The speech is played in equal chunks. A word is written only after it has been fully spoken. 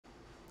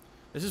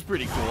This is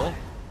pretty cool.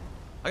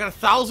 I got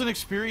 1,000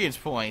 experience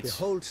points.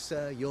 Behold,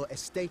 sir, your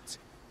estate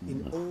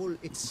in all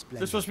its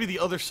splendor. This must be the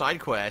other side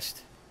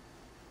quest.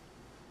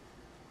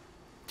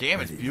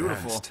 Damn, it's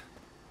beautiful.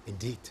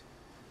 Indeed.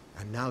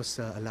 And now,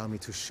 sir, allow me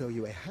to show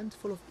you a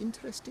handful of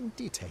interesting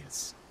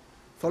details.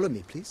 Follow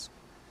me, please.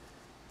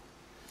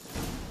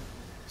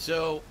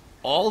 So,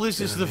 all this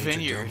is the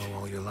vineyard.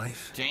 All your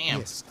life? Damn.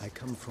 Yes, I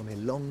come from a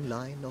long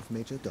line of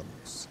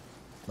majordomos.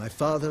 My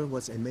father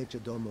was a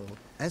majordomo,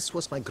 as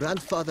was my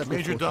grandfather before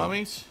him,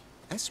 Majordomies?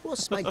 as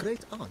was my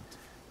great-aunt.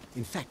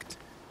 In fact,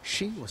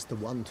 she was the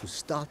one to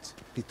start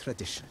the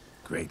tradition.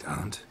 Great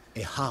aunt?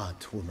 A hard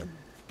woman.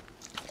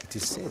 It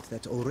is said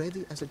that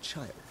already as a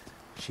child,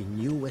 she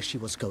knew where she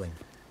was going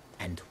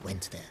and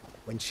went there.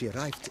 When she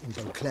arrived in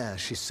Beauclair,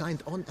 she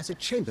signed on as a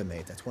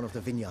chambermaid at one of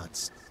the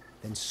vineyards,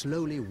 then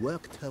slowly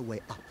worked her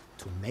way up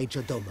to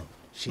majordomo.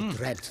 She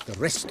dragged the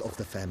rest of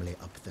the family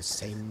up the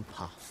same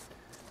path.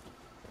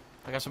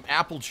 I got some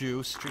apple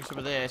juice. Drink some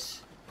of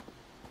this.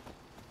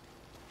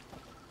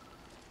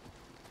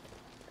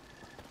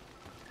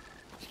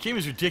 This game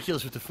is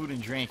ridiculous with the food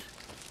and drink.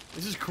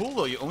 This is cool,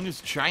 though. You own this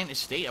giant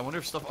estate. I wonder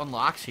if stuff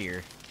unlocks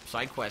here.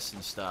 Side quests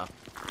and stuff.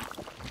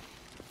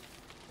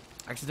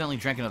 I accidentally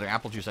drank another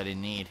apple juice I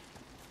didn't need.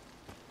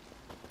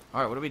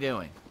 Alright, what are we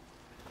doing?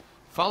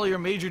 Follow your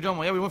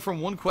majordomo. Yeah, we went from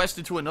one quest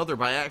into another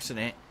by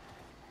accident.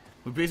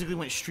 We basically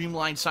went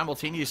streamlined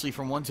simultaneously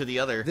from one to the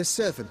other. The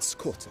servants'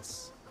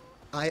 quarters.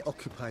 I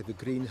occupy the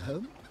green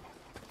home.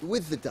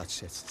 With the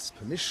Duchess's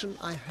permission,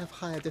 I have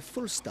hired a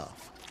full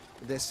staff.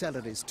 Their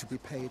salaries to be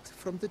paid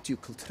from the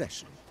ducal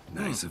treasury.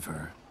 Nice of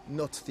her.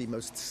 Not the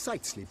most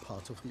sightly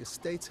part of the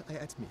estate, I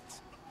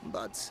admit.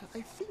 But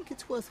I think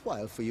it's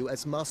worthwhile for you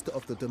as master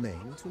of the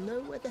domain to know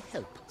where the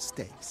help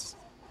stays.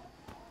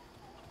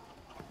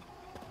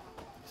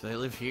 So they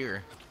live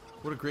here.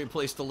 What a great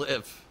place to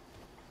live.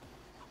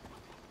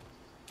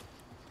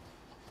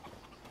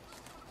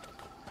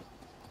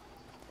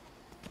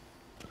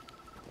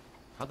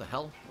 How the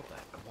hell? What the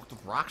heck? I walked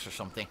with rocks or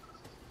something.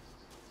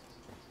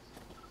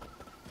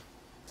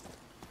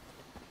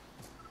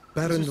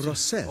 Baron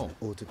Rossel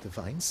ordered the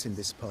vines in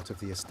this part of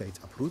the estate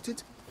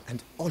uprooted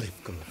and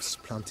olive groves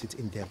planted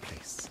in their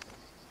place.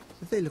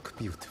 They look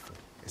beautiful,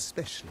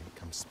 especially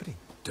come spring.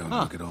 Don't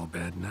look at all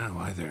bad now,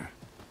 either.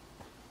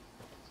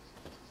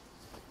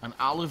 An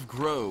olive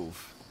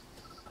grove.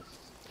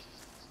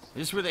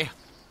 Is this where they...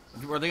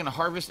 Are they going to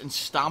harvest and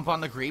stomp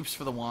on the grapes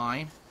for the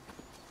wine?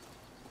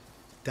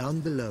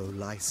 Down below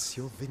lies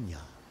your vineyard,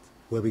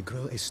 where we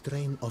grow a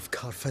strain of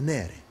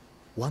Carfanere,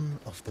 one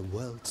of the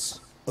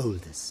world's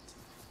oldest.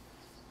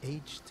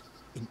 Aged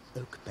in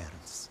oak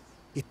barrels,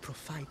 it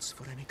provides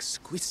for an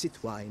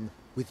exquisite wine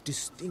with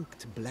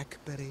distinct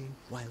blackberry,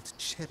 wild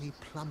cherry,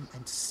 plum,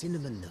 and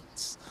cinnamon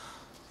notes.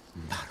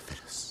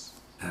 Marvelous.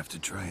 Have to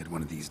try it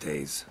one of these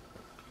days.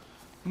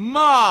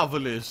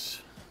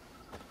 Marvelous.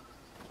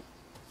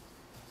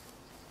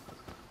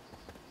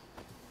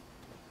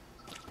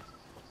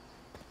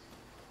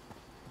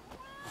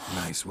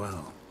 Nice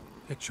well.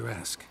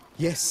 Picturesque.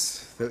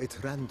 Yes, though it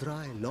ran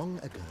dry long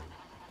ago.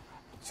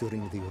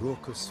 During the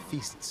raucous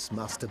feasts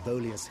Master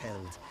Bolius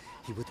held,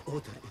 he would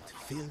order it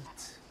filled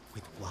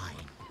with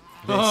wine.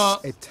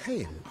 There's a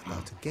tale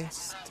about a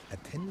guest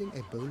attending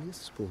a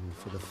Bolius ball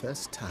for the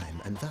first time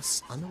and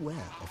thus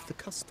unaware of the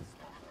custom.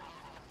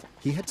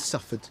 He had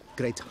suffered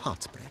great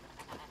heartbreak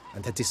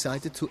and had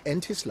decided to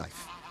end his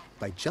life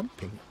by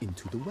jumping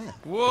into the well.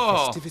 Whoa.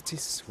 The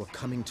festivities were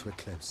coming to a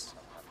close,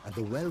 and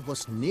the well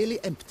was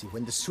nearly empty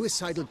when the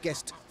suicidal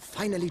guest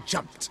finally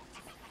jumped.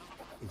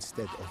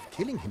 Instead of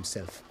killing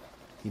himself,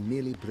 he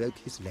merely broke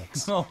his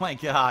legs. Oh my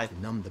god.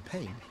 To numb the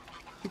pain,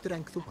 he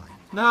drank the wine.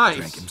 Nice.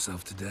 Drank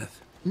himself to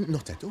death.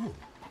 Not at all.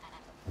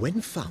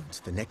 When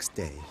found the next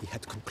day, he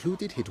had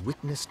concluded he'd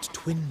witnessed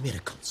twin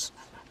miracles.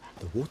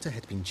 The water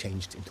had been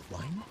changed into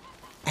wine,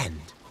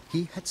 and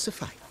he had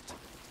survived.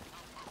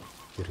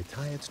 He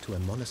retired to a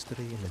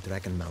monastery in the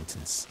Dragon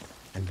Mountains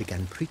and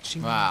began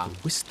preaching the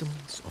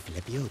wisdoms of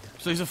Lebioda.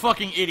 So he's a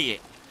fucking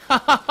idiot.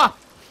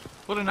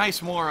 What a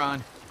nice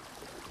moron.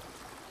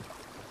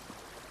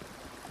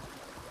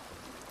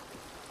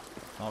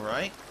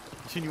 Alright,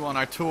 continue on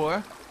our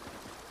tour.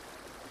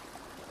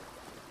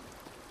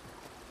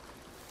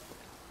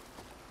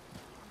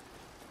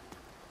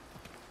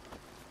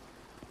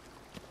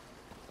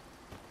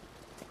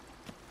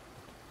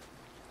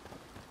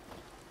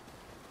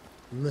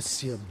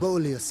 Monsieur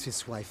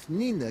Bolius' wife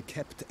Nina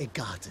kept a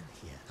garden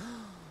here.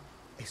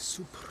 A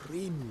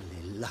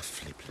supremely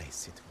lovely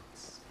place it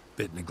was.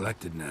 Bit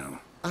neglected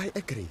now. I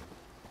agree.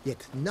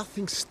 Yet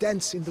nothing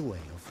stands in the way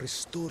of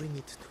restoring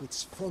it to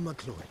its former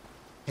glory,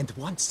 and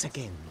once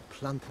again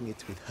planting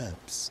it with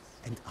herbs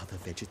and other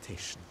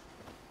vegetation.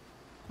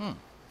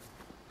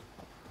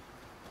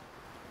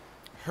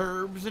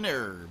 Herbs and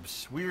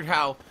herbs. Weird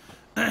how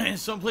in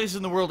some places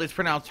in the world it's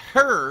pronounced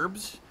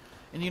herbs.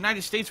 In the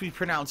United States we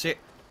pronounce it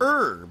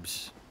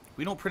herbs.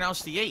 We don't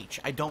pronounce the H.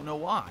 I don't know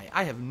why.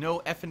 I have no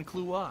effing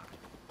clue why.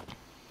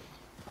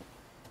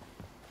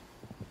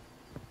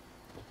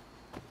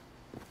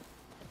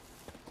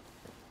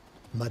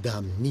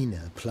 Madame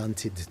Nina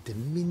planted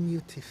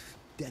diminutive,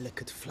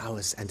 delicate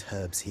flowers and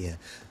herbs here.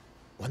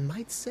 One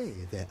might say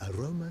their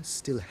aroma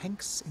still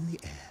hangs in the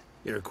air.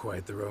 You're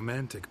quite the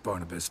romantic,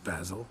 Barnabas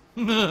Basil.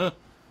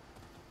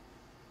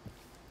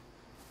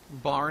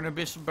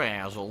 Barnabas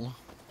Basil.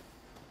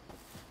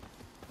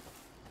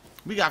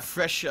 We got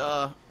fresh,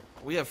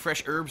 we have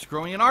fresh herbs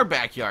growing in our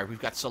backyard.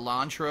 We've got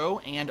cilantro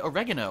and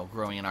oregano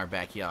growing in our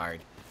backyard.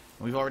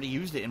 And we've already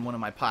used it in one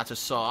of my pots of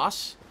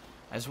sauce.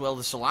 As well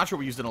as cilantro,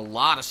 we used it in a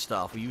lot of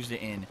stuff. We used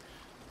it in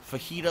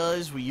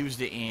fajitas. We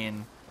used it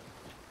in,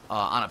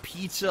 on a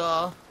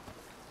pizza.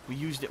 We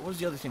used it, what was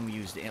the other thing we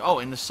used it in? Oh,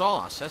 in the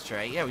sauce. That's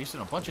right. Yeah, we used it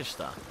in a bunch of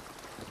stuff.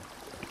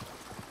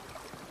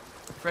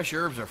 Fresh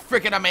herbs are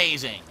freaking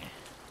amazing.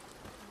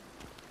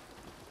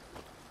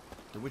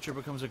 The Witcher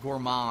becomes a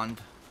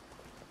gourmand.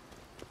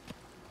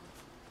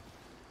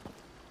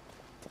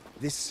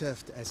 This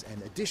served as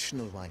an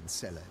additional wine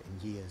cellar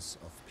in years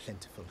of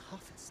plentiful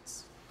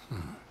harvests.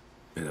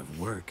 Bit of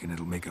work, and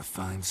it'll make a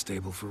fine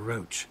stable for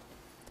Roach.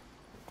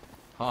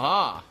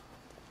 Haha.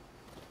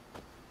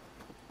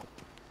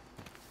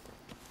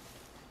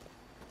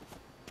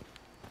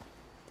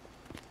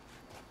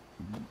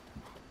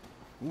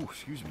 Ooh,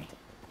 excuse me.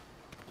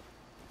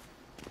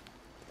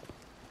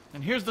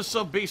 And here's the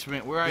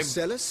sub-basement where I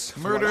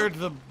murdered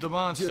the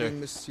monster. During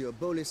Monsieur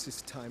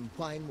Bolis's time,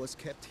 wine was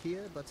kept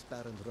here, but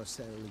Baron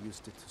Rossel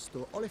used it to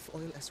store olive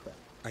oil as well.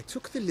 I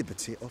took the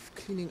liberty of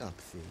cleaning up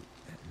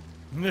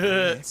the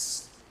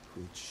mess,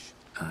 which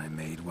I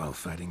made while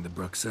fighting the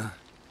Bruxa.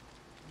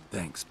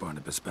 Thanks,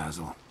 Barnabas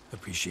Basil.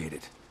 Appreciate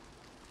it.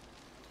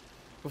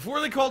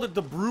 Before they called it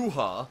the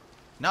Bruja,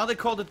 now they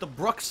called it the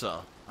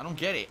Bruxa. I don't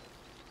get it.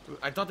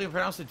 I thought they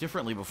pronounced it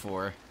differently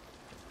before.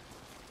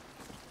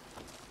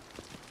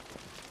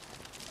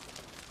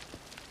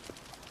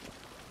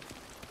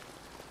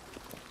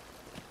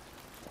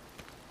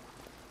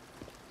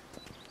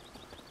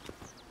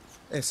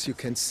 as you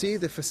can see,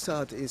 the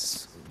facade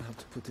is, how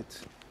to put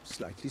it,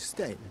 slightly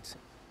stained.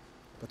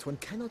 But one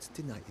cannot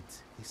deny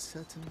it, a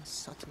certain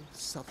subtle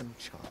southern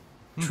charm.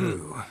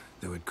 True,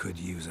 though it could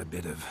use a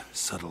bit of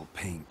subtle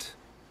paint.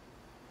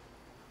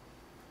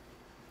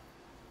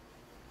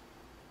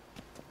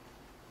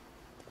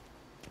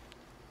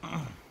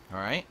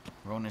 Alright,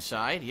 rolling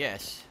aside,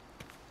 yes.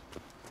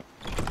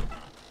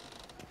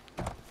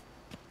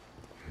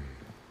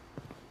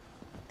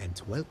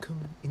 And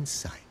welcome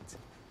inside.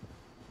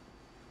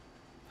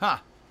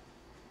 Ha!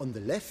 On the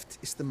left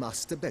is the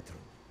master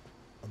bedroom.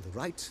 On the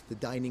right, the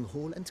dining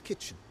hall and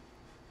kitchen.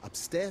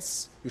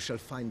 Upstairs, you shall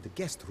find the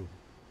guest room,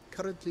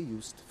 currently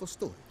used for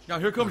storage. Now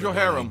here comes your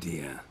What an harem.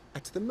 idea.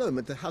 At the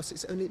moment, the house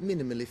is only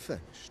minimally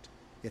furnished.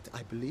 Yet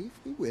I believe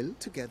we will,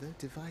 together,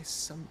 devise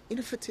some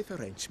innovative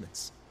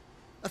arrangements.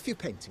 A few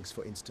paintings,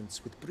 for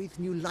instance, would breathe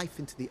new life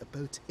into the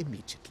abode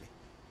immediately.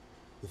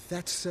 With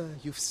that, sir,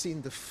 you've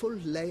seen the full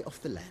lay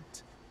of the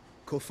land.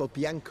 Corfo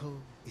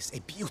Bianco is a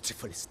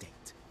beautiful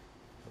estate.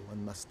 Though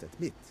one must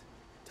admit,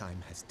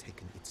 time has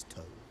taken its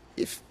toll.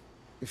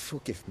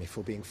 Forgive me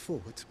for being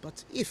forward,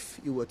 but if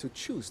you were to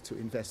choose to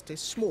invest a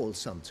small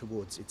sum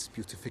towards its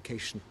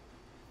beautification,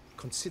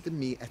 consider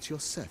me at your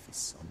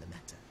service on the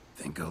matter.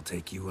 Think I'll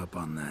take you up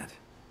on that.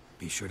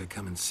 Be sure to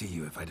come and see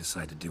you if I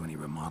decide to do any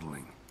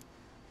remodeling.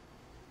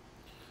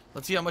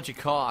 Let's see how much it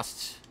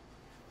costs.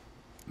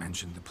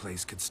 Mentioned the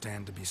place could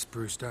stand to be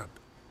spruced up.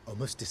 Oh,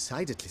 most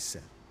decidedly, sir.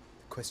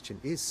 The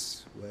question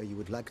is where you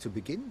would like to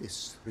begin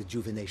this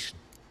rejuvenation.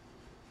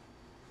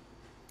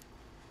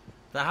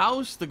 The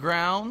house, the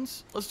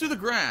grounds. Let's do the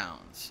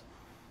grounds.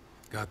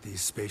 Got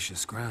these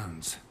spacious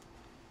grounds.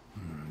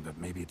 But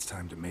maybe it's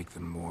time to make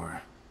them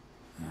more...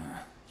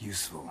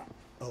 useful.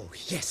 Oh,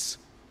 yes.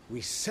 We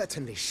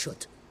certainly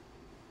should.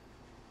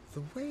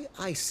 The way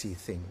I see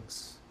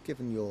things,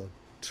 given your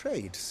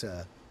trade,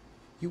 sir,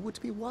 you would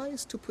be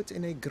wise to put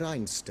in a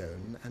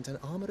grindstone and an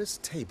armorer's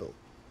table.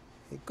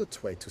 A good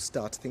way to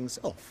start things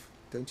off,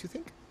 don't you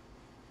think?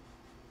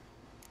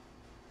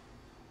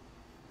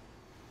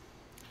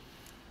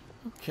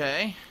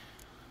 Okay.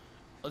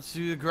 Let's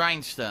do the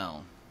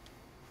grindstone.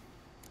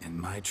 In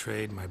my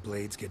trade, my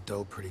blades get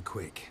dull pretty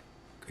quick.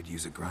 Could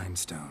use a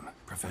grindstone,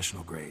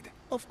 professional grade.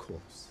 Of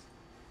course.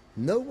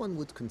 No one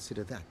would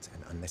consider that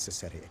an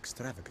unnecessary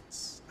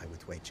extravagance, I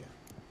would wager.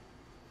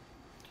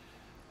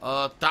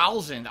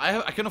 1,000.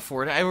 I can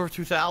afford it. I have over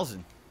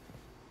 2,000.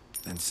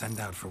 Then send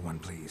out for one,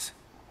 please.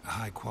 A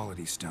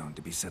high-quality stone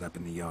to be set up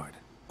in the yard.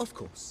 Of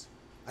course.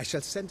 I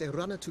shall send a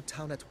runner to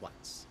town at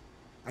once.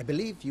 I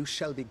believe you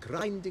shall be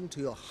grinding to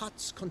your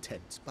heart's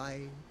content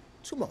by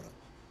tomorrow.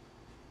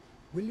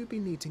 Will you be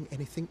needing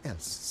anything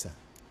else, sir?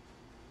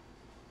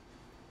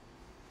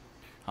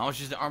 How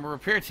much is the armor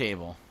repair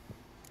table?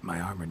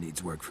 My armor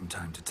needs work from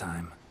time to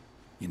time.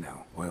 You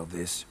know, oil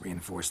this,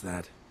 reinforce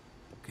that.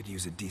 Could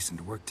use a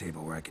decent work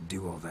table where I could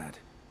do all that.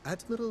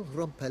 Admiral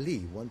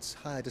Rompali once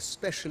hired a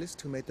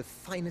specialist who made the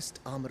finest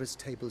armorer's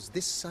tables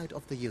this side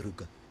of the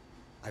Yeruga.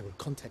 I will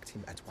contact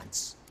him at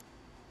once.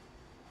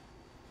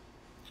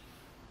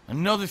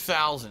 Another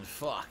 1,000.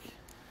 Fuck.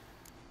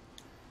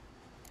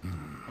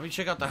 Let me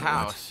check out the What?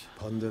 house.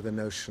 Ponder the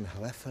notion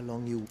however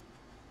long you...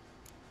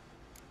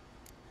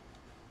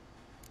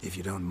 If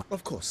you don't mind.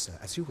 Of course, sir,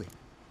 as you will.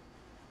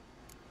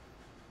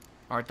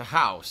 Alright, the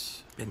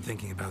house. Been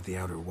thinking about the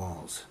outer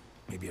walls.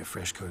 Maybe a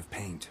fresh coat of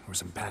paint or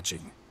some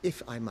patching.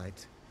 If I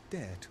might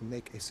dare to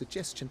make a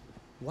suggestion,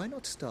 why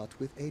not start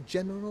with a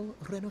general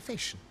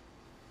renovation?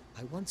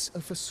 I once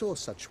oversaw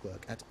such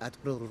work at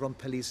Admiral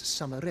Rompelli's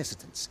summer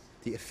residence.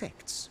 The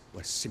effects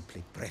were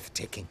simply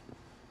breathtaking.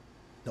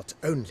 Not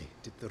only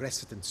did the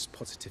residence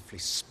positively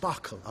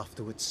sparkle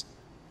afterwards,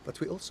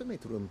 but we also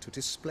made room to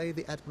display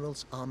the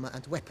Admiral's armor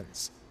and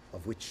weapons,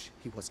 of which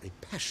he was a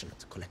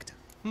passionate collector.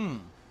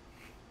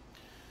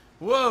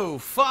 Whoa,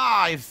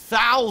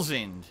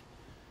 5,000!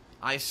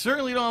 I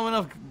certainly don't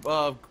have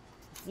enough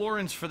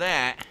florins for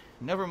that.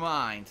 Never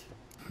mind.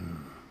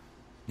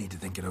 Need to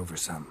think it over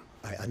some.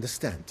 I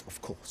understand,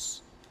 of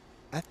course.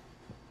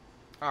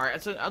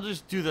 Alright, I'll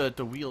just do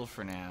the wheel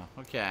for now.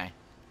 Okay.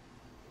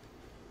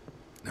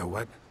 Know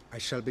what? I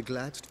shall be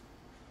glad to...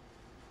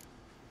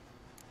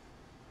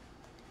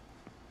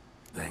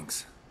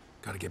 Thanks.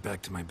 Gotta get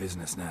back to my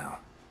business now.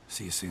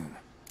 See you soon.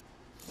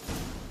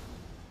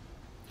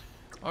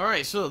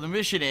 Alright, so the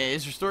mission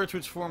is restore it to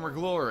its former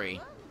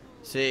glory.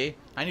 See?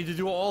 I need to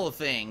do all the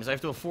things. I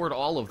have to afford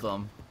all of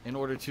them in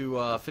order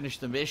to finish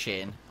the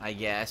mission, I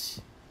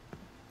guess.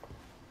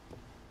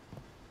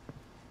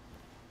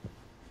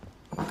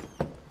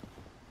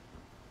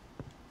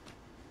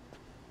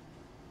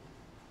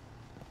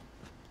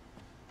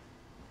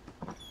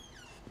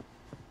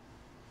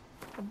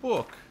 A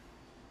book.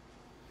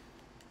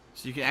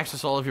 So you can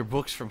access all of your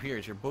books from here.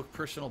 It's your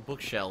personal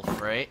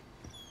bookshelf, right?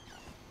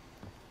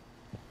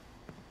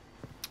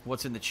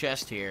 What's in the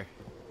chest here?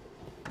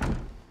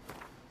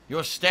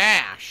 Your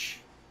stash!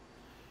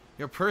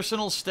 Your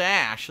personal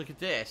stash. Look at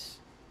this.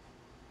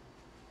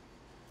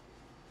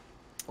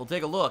 We'll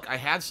take a look. I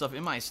had stuff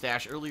in my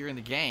stash earlier in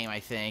the game, I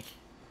think.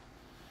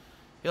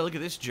 Yeah, look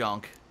at this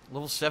junk.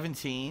 Level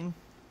 17.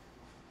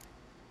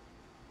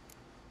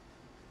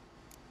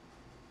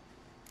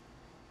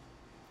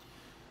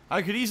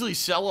 I could easily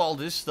sell all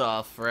this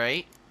stuff,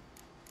 right?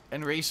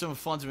 And raise some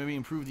funds and maybe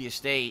improve the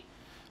estate.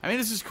 I mean,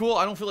 this is cool.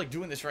 I don't feel like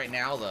doing this right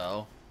now,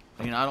 though.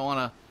 I mean, I don't want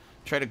to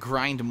try to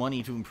grind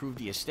money to improve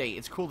the estate.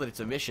 It's cool that it's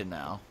a mission,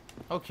 though.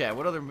 Okay,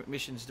 what other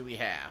missions do we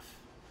have?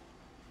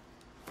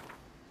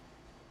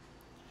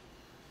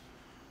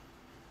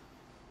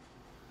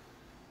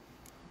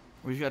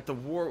 We've got the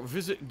war...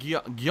 Visit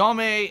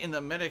Guillaume in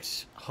the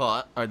medic's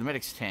hut, or the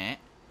medic's tent.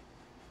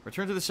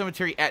 Return to the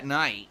cemetery at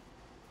night.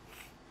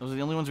 Those are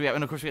the only ones we have.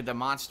 And, of course, we had the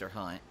monster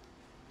hunt.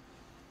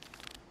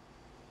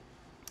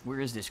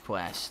 Where is this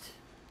quest?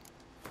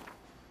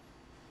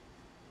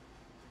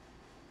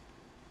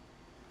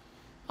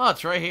 Oh,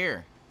 it's right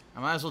here. I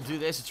might as well do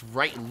this. It's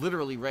right,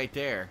 literally right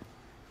there.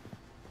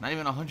 Not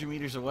even 100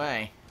 meters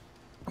away.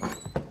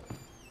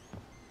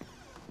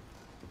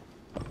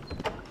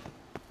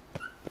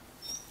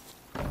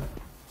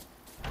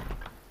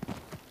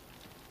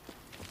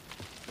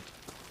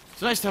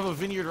 It's nice to have a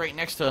vineyard right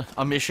next to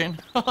a mission.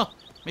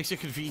 Makes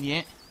it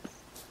convenient.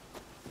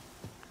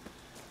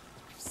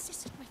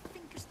 My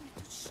fingers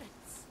into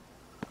shreds.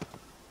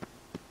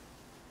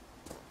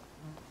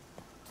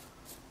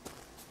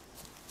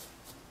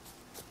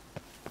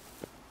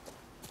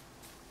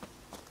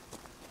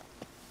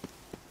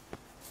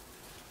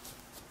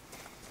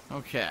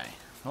 Okay,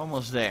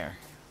 almost there.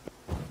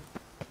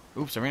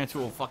 Oops, I ran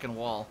into a fucking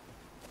wall.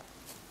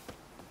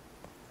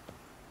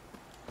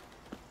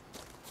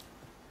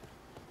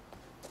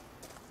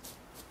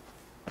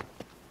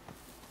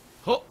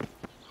 Huh!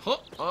 Huh!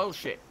 Oh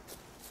shit.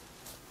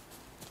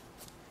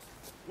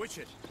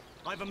 Witcher,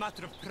 I have a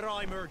matter of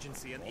prime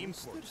urgency and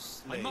import.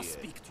 I must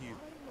speak to you.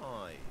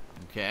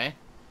 Okay.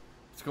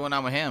 What's going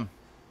on with him?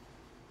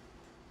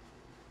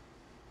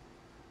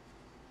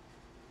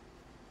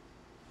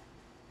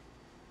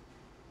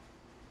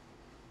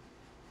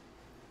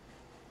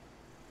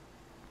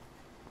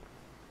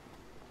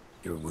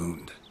 Your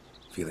wound.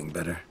 Feeling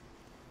better?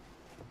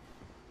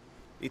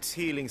 It's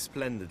healing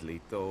splendidly,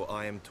 though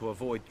I am to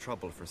avoid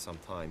trouble for some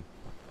time.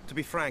 To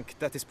be frank,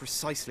 that is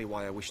precisely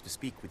why I wish to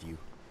speak with you.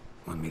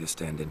 Want me to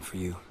stand in for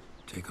you?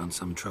 Take on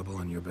some trouble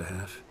on your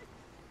behalf?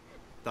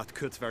 That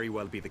could very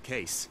well be the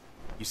case.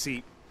 You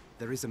see,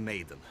 there is a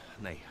maiden,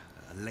 nay,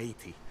 a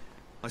lady.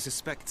 I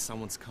suspect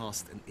someone's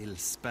cast an ill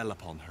spell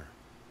upon her.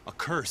 A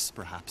curse,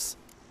 perhaps.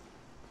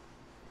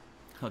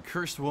 A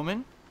cursed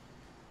woman?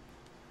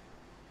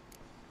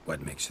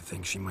 What makes you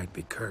think she might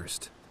be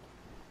cursed?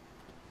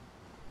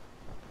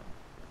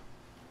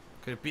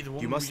 Could it be the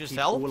woman You we must just keep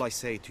helped? all I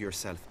say to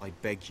yourself, I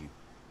beg you.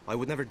 I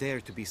would never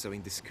dare to be so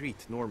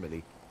indiscreet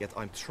normally, yet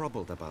I'm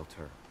troubled about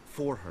her,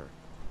 for her.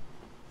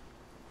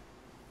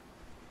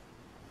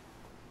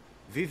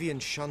 Vivian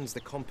shuns the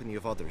company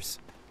of others.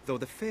 Though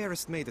the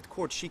fairest maid at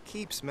court, she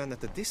keeps men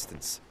at a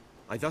distance.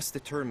 I thus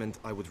determined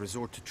I would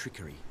resort to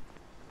trickery.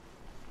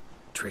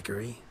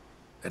 Trickery?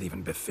 That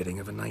even befitting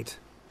of a knight?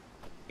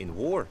 In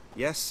war,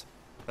 yes.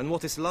 And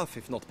what is love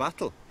if not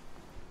battle?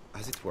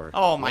 As it were.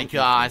 Oh my one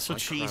God, evening, so I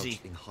cheesy.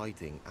 crouched in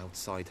hiding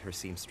outside her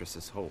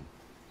seamstress's home.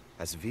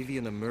 As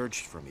Vivian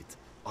emerged from it,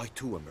 I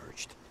too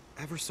emerged,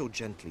 ever so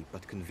gently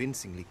but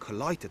convincingly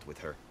collided with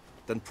her,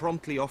 then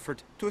promptly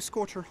offered to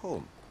escort her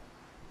home.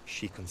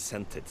 She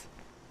consented.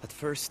 At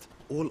first,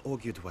 all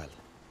augured well.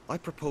 I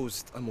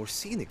proposed a more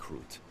scenic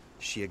route.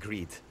 She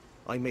agreed.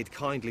 I made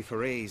kindly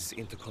forays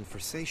into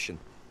conversation,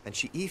 and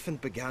she even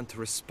began to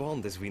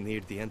respond as we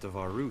neared the end of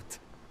our route.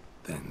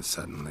 Then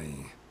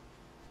suddenly,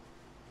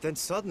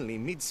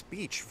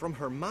 mid-speech, from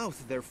her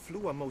mouth there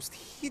flew a most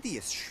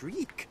hideous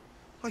shriek.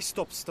 I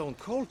stopped stone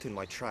cold in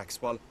my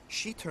tracks while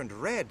she turned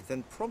red,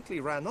 then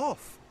promptly ran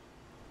off.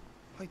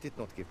 I did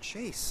not give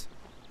chase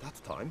that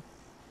time.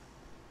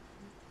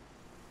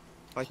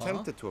 I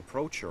attempted to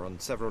approach her on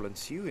several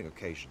ensuing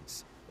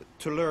occasions,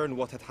 to learn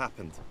what had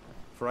happened,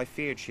 for I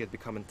feared she had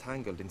become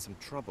entangled in some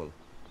trouble.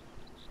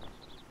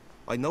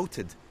 I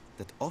noted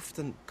that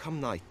often, come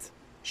night,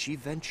 she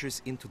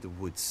ventures into the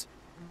woods,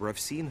 where I've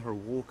seen her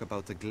walk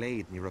about a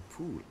glade near a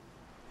pool.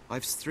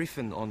 I've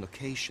striven on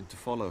occasion to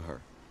follow her,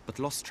 but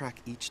lost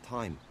track each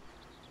time.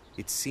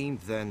 It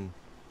seemed then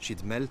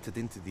she'd melted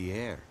into the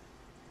air.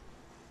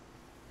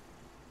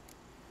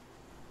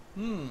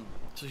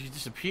 So she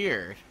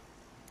disappeared.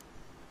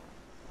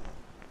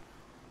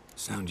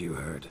 sound you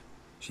heard.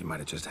 She might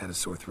have just had a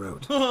sore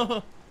throat.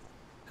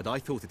 Had I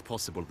thought it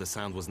possible the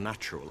sound was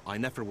natural, I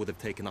never would have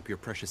taken up your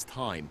precious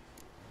time.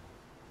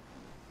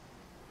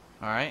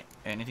 Alright,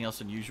 anything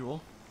else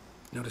unusual?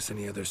 Notice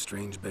any other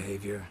strange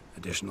behavior?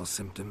 Additional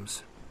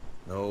symptoms?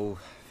 No,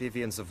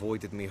 Vivian's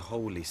avoided me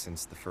wholly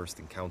since the first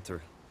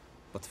encounter.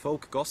 But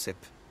folk gossip.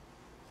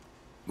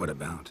 What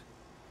about?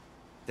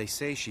 They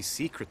say she's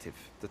secretive,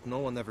 that no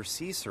one ever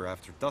sees her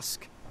after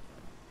dusk.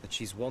 That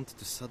she's wanted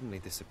to suddenly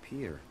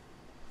disappear.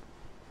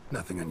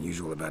 Nothing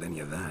unusual about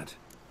any of that.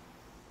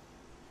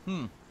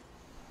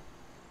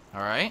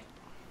 Alright.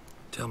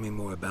 Tell me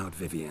more about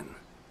Vivian.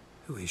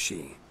 Who is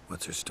she?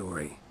 What's her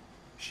story?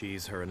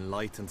 She's Her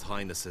Enlightened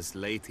Highness's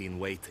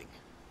lady-in-waiting.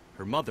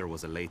 Her mother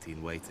was a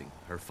lady-in-waiting.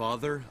 Her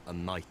father, a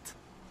knight.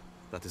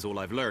 That is all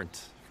I've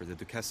learnt, for the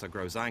Duchessa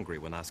grows angry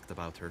when asked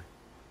about her.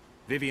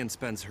 Vivian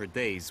spends her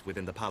days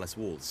within the palace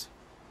walls.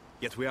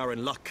 Yet we are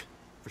in luck,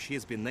 for she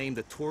has been named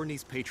the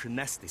tourney's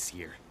patroness this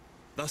year.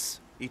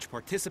 Thus, each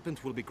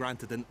participant will be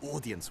granted an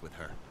audience with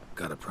her.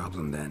 Got a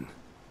problem then.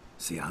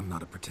 See, I'm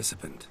not a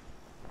participant.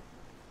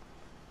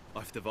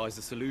 I've devised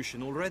a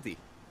solution already.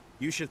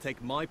 You shall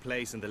take my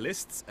place in the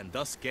lists and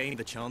thus gain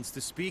the chance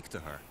to speak to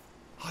her.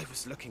 I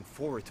was looking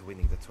forward to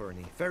winning the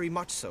tourney, very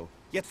much so.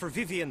 Yet for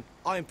Vivian,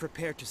 I am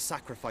prepared to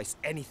sacrifice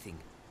anything.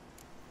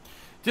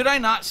 Did I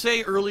not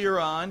say earlier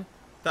on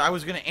that I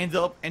was going to end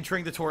up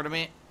entering the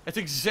tournament? That's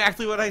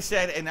exactly what I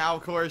said, and now,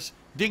 of course,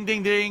 ding,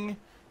 ding, ding.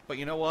 But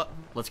you know what?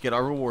 Let's get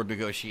our reward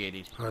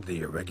negotiated.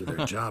 Hardly a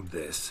regular job,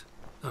 this.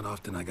 Not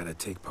often I gotta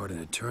take part in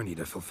a tourney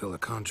to fulfill a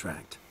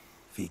contract.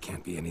 Fee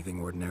can't be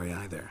anything ordinary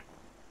either.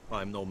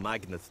 I'm no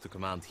magnet to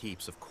command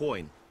heaps of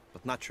coin,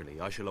 but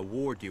naturally I shall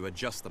award you a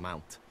just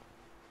amount.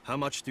 How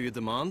much do you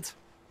demand?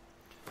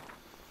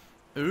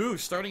 Ooh,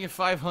 starting at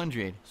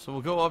 500. So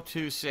we'll go up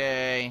to,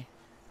 say,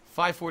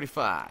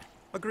 545.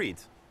 Agreed.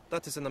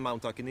 That is an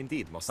amount I can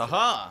indeed muster.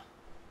 Aha!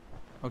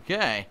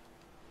 Okay.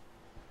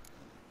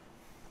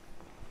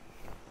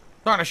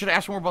 Darn, I should have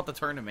asked more about the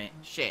tournament.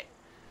 Shit.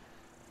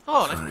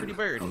 Oh, that's a pretty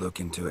bird. I'll look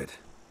into it.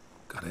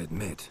 Gotta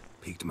admit,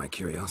 piqued my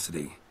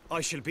curiosity.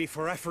 I shall be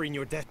forever in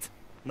your debt.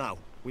 Now,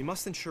 we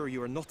must ensure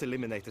you are not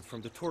eliminated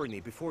from the tourney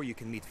before you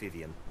can meet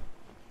Vivian.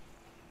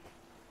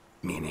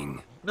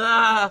 Meaning?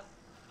 Ah!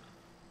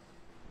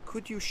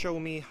 Could you show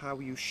me how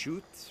you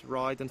shoot,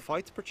 ride and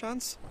fight,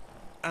 perchance?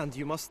 And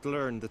you must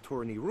learn the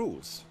tourney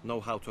rules, know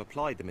how to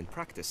apply them in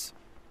practice.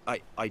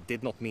 I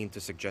did not mean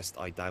to suggest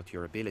I doubt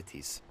your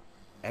abilities.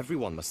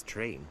 Everyone must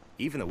train,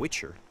 even a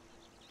witcher.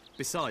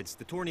 Besides,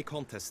 the tourney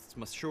contests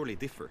must surely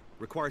differ,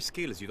 require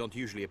skills you don't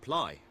usually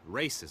apply,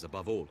 races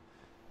above all.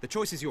 The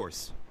choice is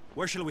yours.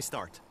 Where shall we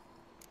start?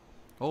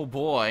 Oh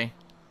boy.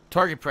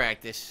 Target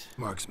practice.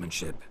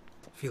 Marksmanship.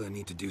 Feel I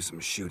need to do some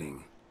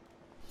shooting.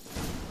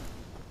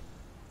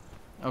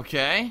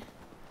 Okay.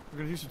 We're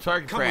gonna do some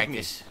target Come with me.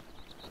 practice.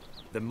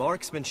 The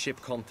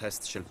marksmanship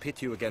contest shall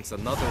pit you against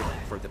another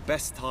for the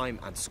best time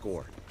and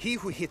score. He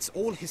who hits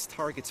all his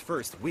targets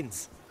first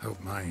wins.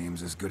 Hope my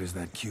aim's as good as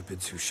that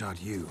Cupid's who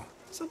shot you.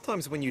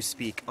 Sometimes when you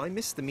speak, I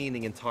miss the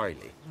meaning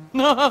entirely.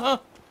 My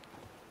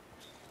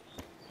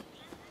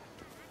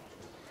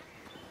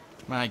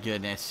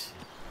goodness.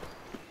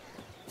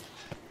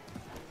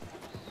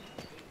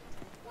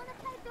 Wanna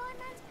play blind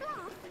man's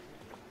bluff?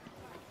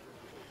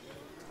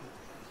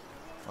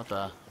 What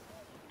the?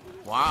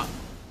 Wow.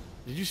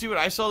 Did you see what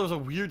I saw? There was a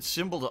weird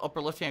symbol in the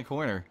upper left-hand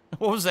corner.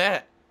 What was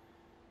that?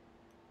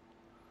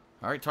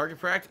 Alright, target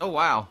practice. Oh,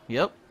 wow.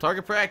 Yep,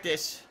 target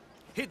practice.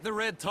 Hit the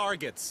red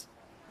targets.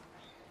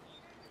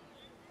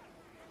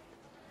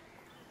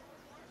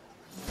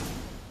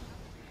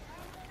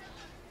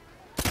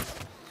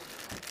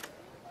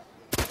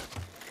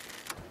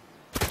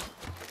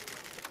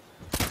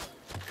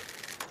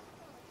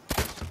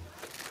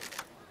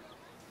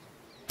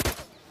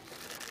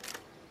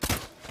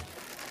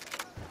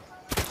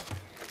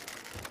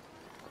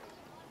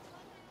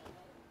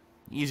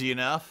 Easy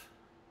enough.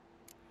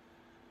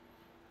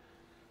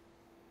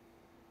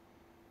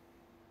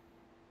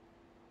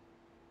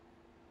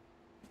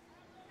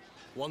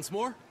 Once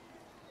more?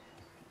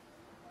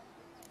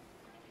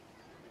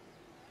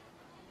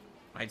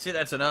 I'd say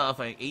that's enough.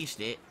 I aced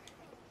it.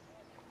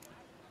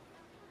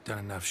 Done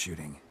enough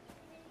shooting.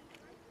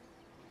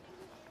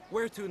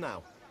 Where to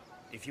now?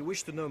 If you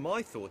wish to know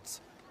my thoughts,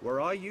 were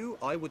I you,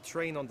 I would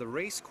train on the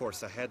race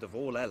course ahead of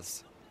all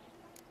else.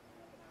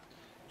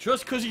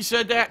 Just because he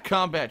said that,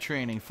 combat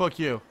training. Fuck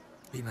you.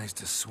 Be nice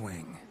to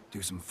swing,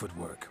 do some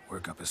footwork,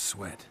 work up a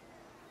sweat.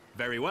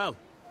 Very well.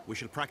 We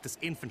shall practice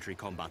infantry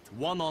combat,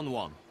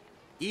 one-on-one.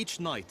 Each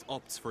knight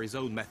opts for his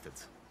own method.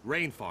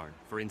 Rainfarn,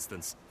 for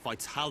instance,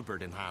 fights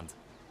halberd in hand.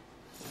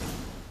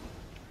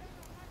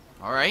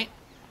 Alright.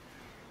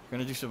 We're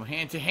gonna do some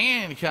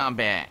hand-to-hand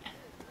combat.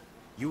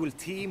 You will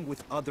team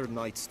with other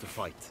knights to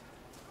fight.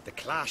 The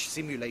clash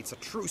simulates a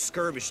true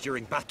skirmish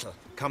during battle.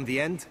 Come the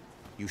end,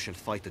 you shall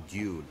fight a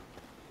duel.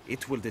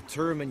 It will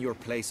determine your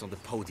place on the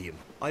podium.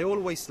 I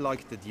always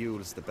liked the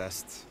duels the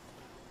best,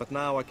 but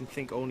now I can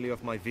think only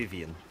of my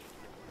Vivian.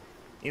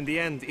 In the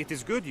end, it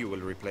is good you will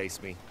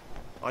replace me.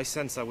 I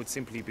sense I would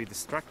simply be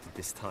distracted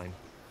this time.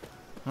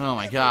 Oh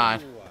my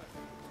god.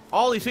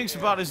 All he thinks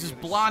about is this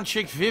blonde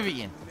chick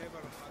Vivian.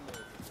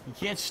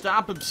 He can't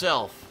stop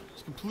himself.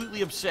 He's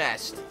completely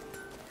obsessed.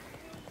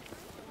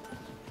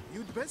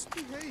 You'd best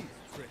behave.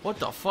 What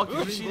the fuck?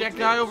 Did you see that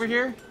guy over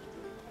here?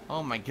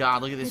 Oh my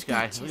god, look at this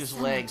guy. Look at his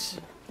legs.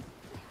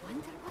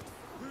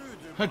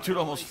 That dude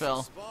almost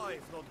fell.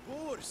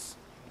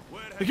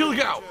 Here we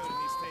go!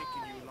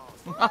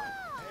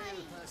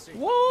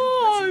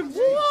 Why?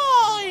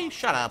 Why?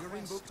 Shut up. Are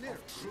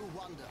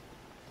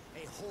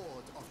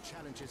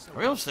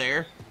we almost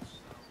there?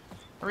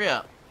 Hurry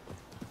up.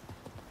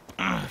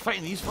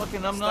 Fighting these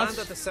fucking numbnuts? Stand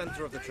at the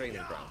center of the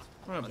training ground.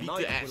 I'm gonna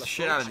beat the ass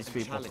shit out of these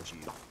people.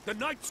 The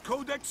Knight's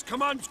Codex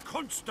commands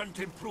constant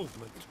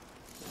improvement.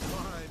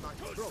 By my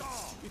throat,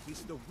 it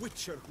is the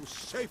Witcher who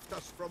saved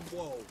us from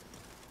woe.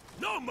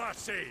 No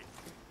mercy!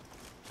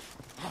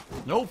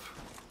 Nope.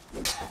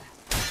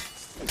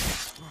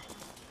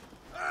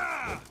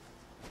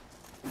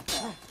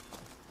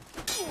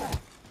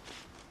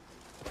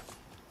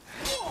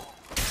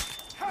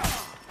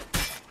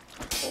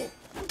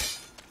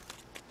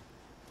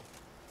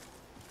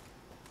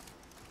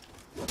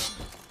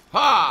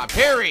 Ha!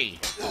 Parry!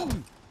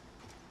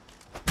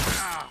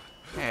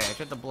 Hey, I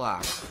got the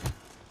block.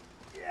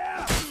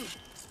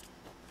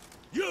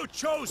 You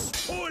chose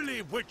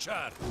poorly,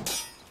 Witcher!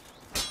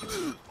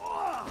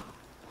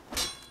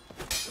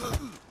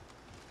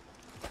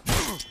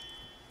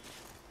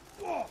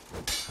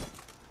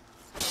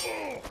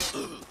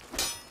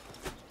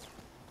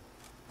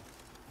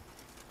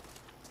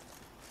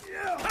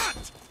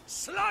 Cut!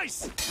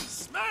 Slice!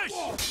 Smash!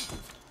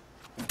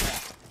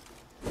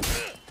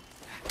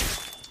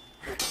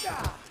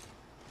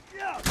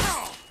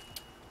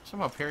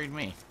 Somehow parried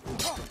me.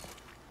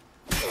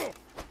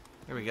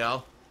 Here we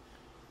go.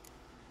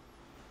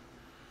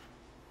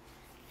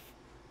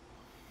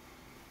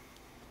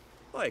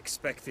 I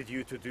expected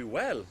you to do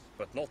well,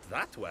 but not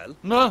that well.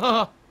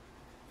 No.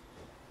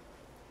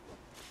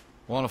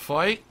 Want to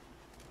fight?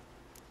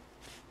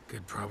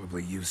 Could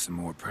probably use some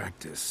more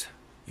practice.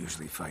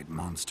 Usually fight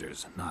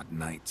monsters, not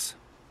knights.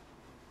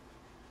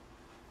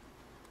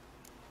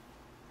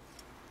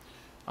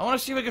 I want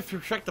to see if I can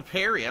perfect the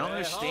parry. I don't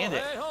understand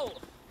it.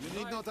 You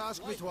need not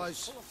ask me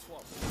twice.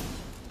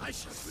 I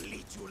shall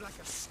bleed you like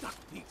a stuck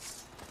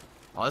piece.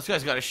 Oh, this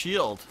guy's got a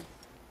shield.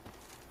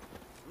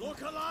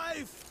 Look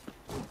alive!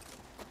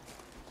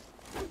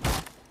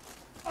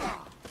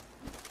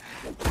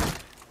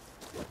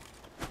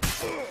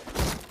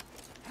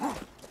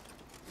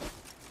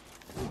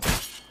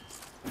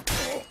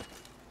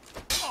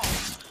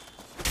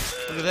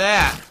 Look at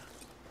that.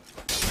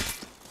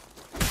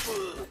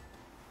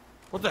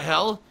 What the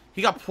hell?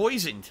 He got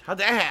poisoned. How'd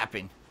that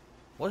happen?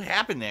 What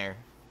happened there?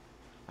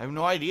 I have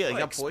no idea. He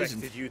got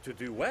poisoned. I expected you to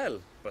do well,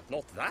 but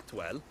not that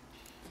well.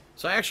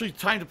 So I actually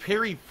timed to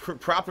parry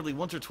properly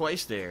once or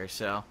twice there,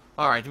 so...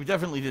 Alright, we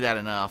definitely did that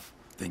enough.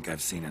 Think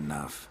I've seen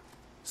enough.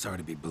 Sorry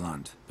to be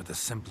blunt, but the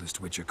simplest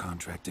Witcher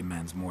contract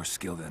demands more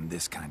skill than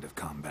this kind of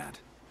combat.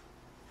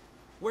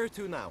 Where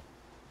to now?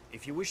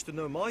 If you wish to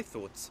know my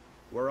thoughts,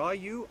 were I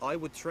you, I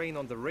would train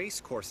on the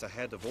race course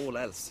ahead of all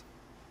else.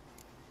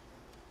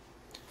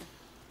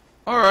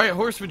 Alright,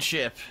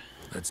 horsemanship.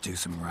 Let's do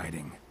some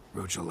riding.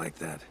 Roach will like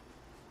that.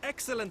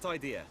 Excellent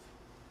idea.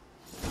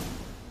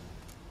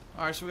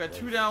 Alright, so we got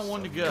 2 down,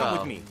 1 to go. Come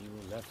with me.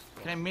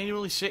 Can I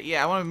manually save?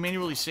 Yeah, I want to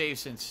manually save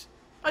since...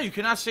 Oh, you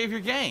cannot save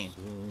your game.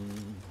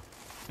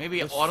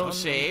 Maybe it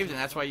auto-saved, and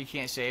that's why you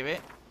can't save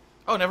it.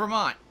 Oh, never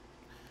mind.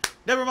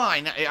 Never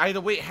mind. I had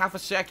to wait half a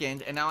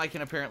second, and now I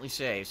can apparently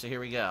save. So here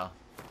we go.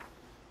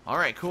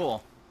 Alright,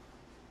 cool.